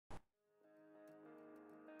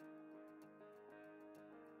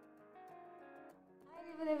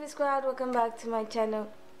Squad, welcome back to my channel.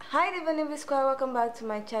 Hi Diva Squad, welcome back to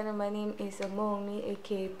my channel. My name is Amomi,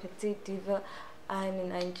 aka Petite Diva. I'm a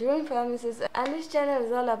Nigerian pharmacist and this channel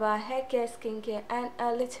is all about hair care, skincare and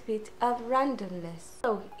a little bit of randomness.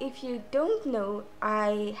 So if you don't know,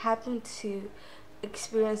 I happen to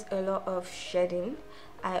experience a lot of shedding.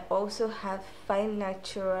 I also have fine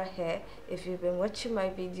natural hair. If you've been watching my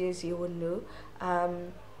videos, you will know.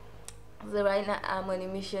 So right now I'm on a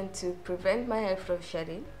mission to prevent my hair from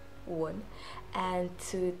shedding, one, and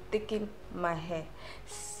to thicken my hair.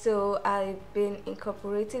 So I've been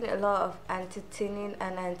incorporating a lot of anti-thinning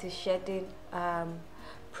and anti-shedding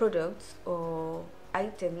products or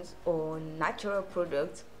items or natural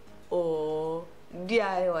products or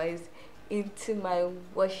DIYs into my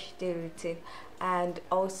wash day routine and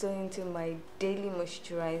also into my daily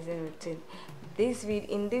moisturizing routine.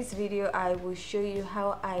 In this video I will show you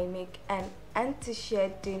how I make an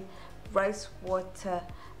anti-shedding rice water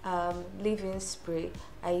leave-in spray.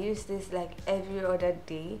 I use this like every other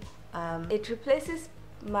day. It replaces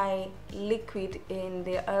my liquid in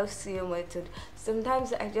the LCO method.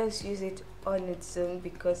 Sometimes I just use it on its own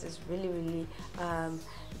because it's really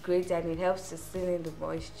great and it helps to seal in the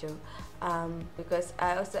moisture, because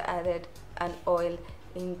I also added an oil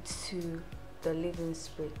into the leave-in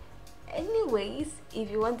spray. Anyways,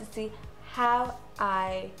 if you want to see how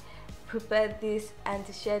I prepare this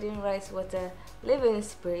anti-shedding rice water leave-in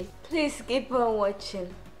spray, please keep on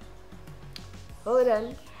watching. Hold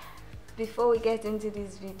on. Before we get into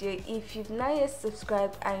this video, if you've not yet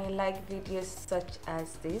subscribed and you like videos such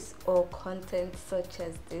as this or content such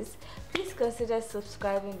as this, please consider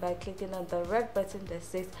subscribing by clicking on the red button that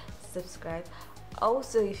says subscribe.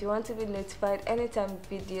 Also, if you want to be notified anytime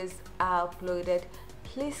videos are uploaded,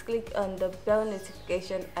 please click on the bell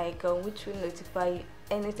notification icon, which will notify you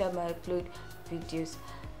anytime I upload videos.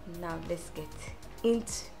 Now let's get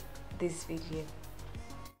into this video.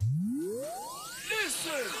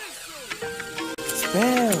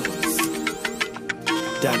 Spells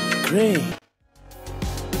done great.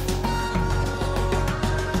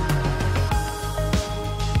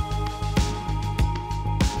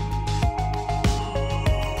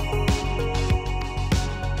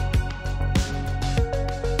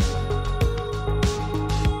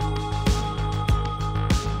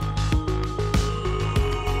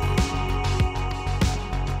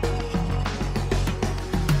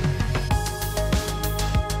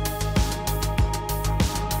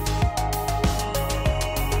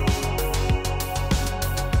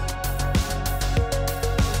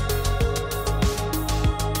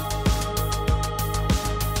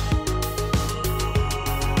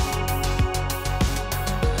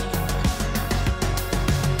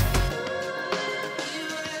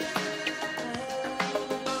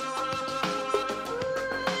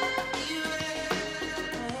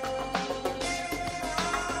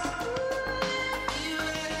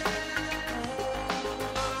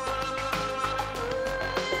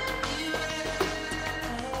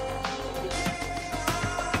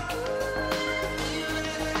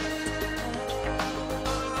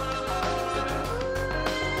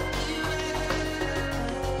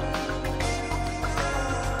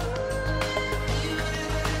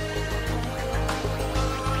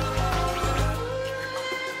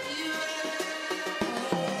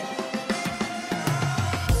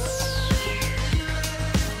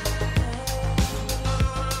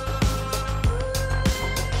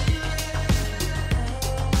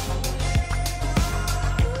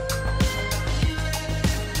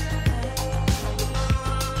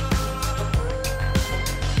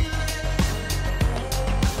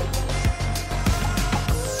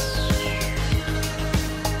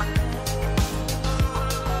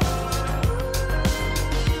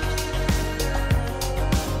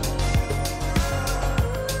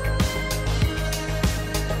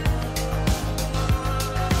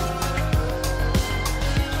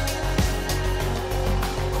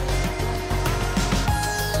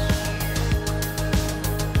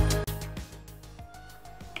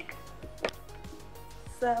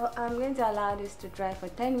 So I'm going to allow this to dry for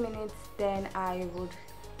 10 minutes, then I would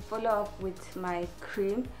follow up with my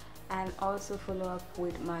cream and also follow up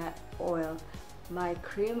with my oil. My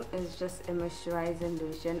cream is just a moisturizing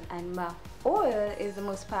lotion and my oil is the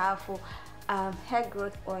most powerful hair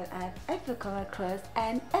growth oil I've ever come across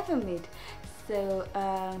and ever made. So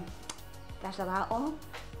that's about all.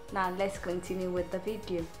 Now let's continue with the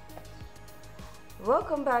video.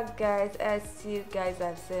 Welcome back guys. As you guys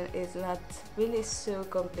have seen, it's not really so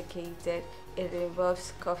complicated. It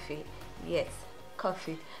involves coffee. Yes,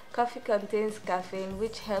 coffee contains caffeine,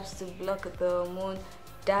 which helps to block the hormone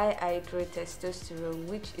dihydrotestosterone,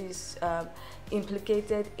 which is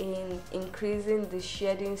implicated in increasing the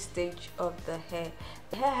shedding stage of the hair.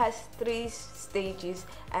 The hair has 3 stages,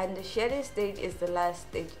 and the shedding stage is the last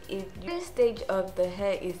stage. If this stage of the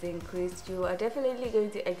hair is increased, you are definitely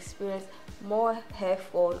going to experience more hair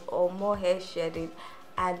fall or more hair shedding,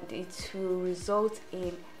 and it will result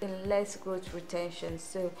in less growth retention.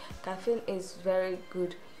 So caffeine is very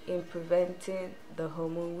good in preventing the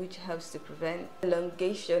hormone, which helps to prevent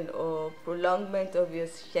elongation or prolongment of your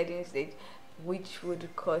shedding stage, which would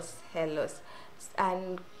cause hair loss.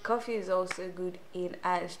 And coffee is also good in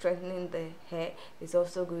strengthening the hair. It's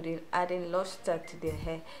also good in adding luster to the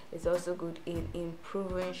hair. It's also good in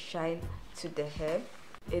improving shine to the hair.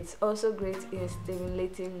 It's also great in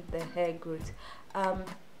stimulating the hair growth.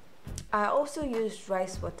 I also use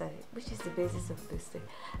rice water, which is the basis of this thing.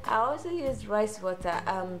 I also use rice water.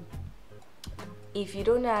 If you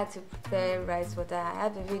don't know how to prepare rice water, I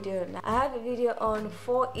have a video on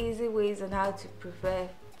 4 easy ways on how to prepare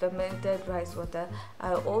fermented rice water.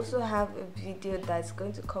 I also have a video that's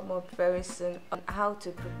going to come up very soon on how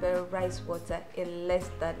to prepare rice water in less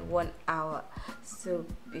than 1 hour. So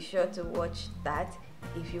be sure to watch that.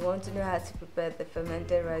 If you want to know how to prepare the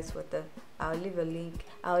fermented rice water, I'll leave the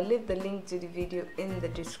link to the video in the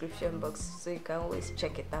description box, so you can always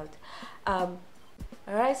check it out.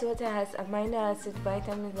 Rice water has amino acids,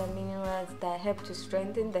 vitamins and minerals that help to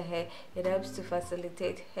strengthen the hair. It helps to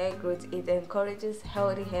facilitate hair growth. It encourages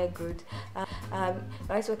healthy hair growth.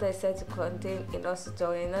 Rice water is said to contain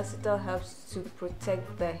inositol. Inositol helps to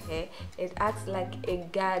protect the hair. It acts like a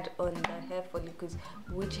guard on the hair follicles,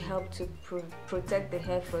 which help to protect the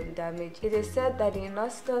hair from damage. It is said that the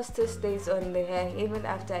inositol still stays on the hair even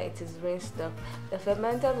after it is rinsed off. The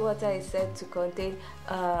fermented water is said to contain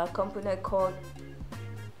a component called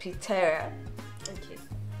pitera. Okay,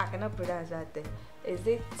 I cannot pronounce that thing. Is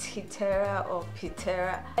it titera or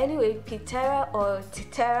pitera? Anyway, pitera or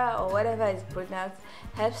titera or whatever is pronounced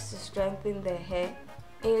helps to strengthen the hair.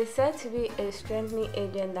 It is said to be a strengthening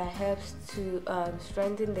agent that helps to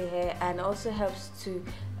strengthen the hair, and also helps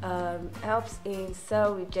in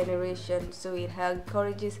cell regeneration. So it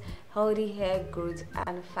encourages healthy hair growth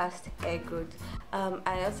and fast hair growth.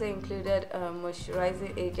 I also included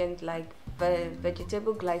moisturizing agents like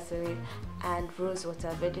vegetable glycerin and rose water.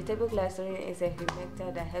 Vegetable glycerin is a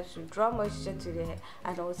humectant that helps to draw moisture to the hair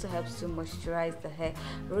and also helps to moisturize the hair.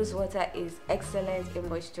 Rose water is excellent in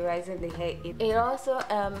moisturizing the hair. It also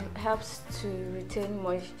helps to retain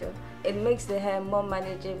moisture. It makes the hair more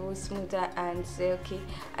manageable, smoother and silky.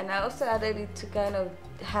 And I also added it to kind of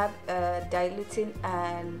have a diluting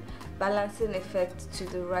and balancing effect to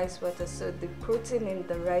the rice water. So the protein in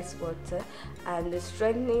the rice water and the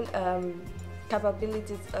strengthening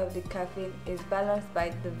capabilities of the caffeine is balanced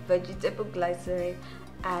by the vegetable glycerin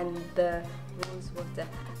and the rose water.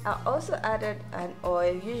 I also added an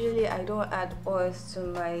oil. Usually I don't add oils to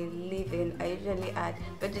my leave-in. I usually add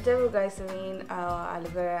vegetable glycerin, aloe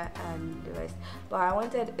vera and the rest. But I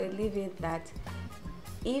wanted a leave-in that,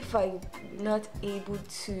 if I'm not able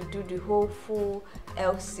to do the whole full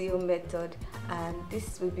LCO method, and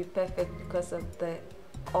this will be perfect because of the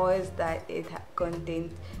oils that it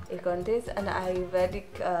contains. It contains an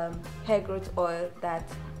Ayurvedic hair growth oil that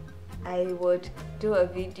I would do a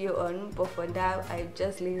video on, but for now I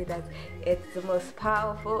just leave it as it's the most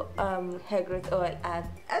powerful hair growth oil I've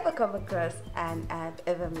ever come across and I've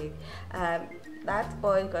ever made. That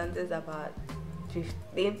oil contains about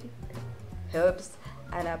 15 herbs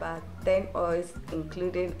and about 10 oils,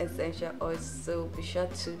 including essential oils. So be sure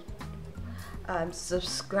to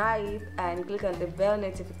subscribe and click on the bell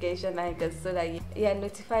notification icon so that you are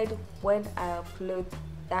notified when I upload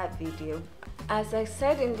that video. As I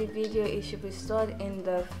said in the video, it should be stored in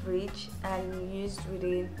the fridge and used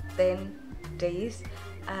within 10 days.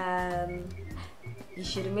 You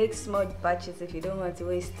should make small batches if you don't want to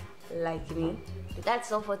waste like me.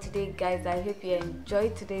 That's all for today, guys. I hope you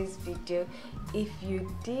enjoyed today's video. If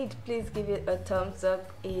you did, please give it a thumbs up.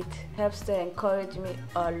 It helps to encourage me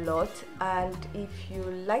a lot. And if you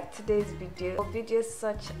like today's video or videos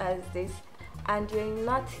such as this and you're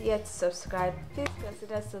not yet subscribed, please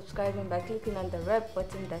consider subscribing by clicking on the red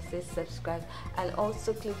button that says subscribe, and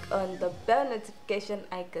also click on the bell notification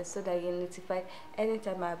icon so that you're notified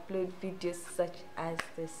anytime I upload videos such as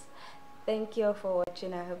this. Thank you all for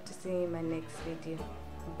watching. I hope to see you in my next video.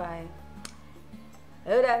 Bye.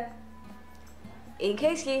 Hold on. In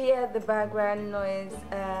case you hear the background noise,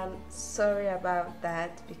 sorry about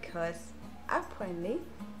that, because apparently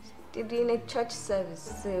they're doing a church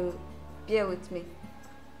service, so bear with me.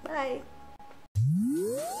 Bye.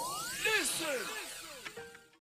 Listen!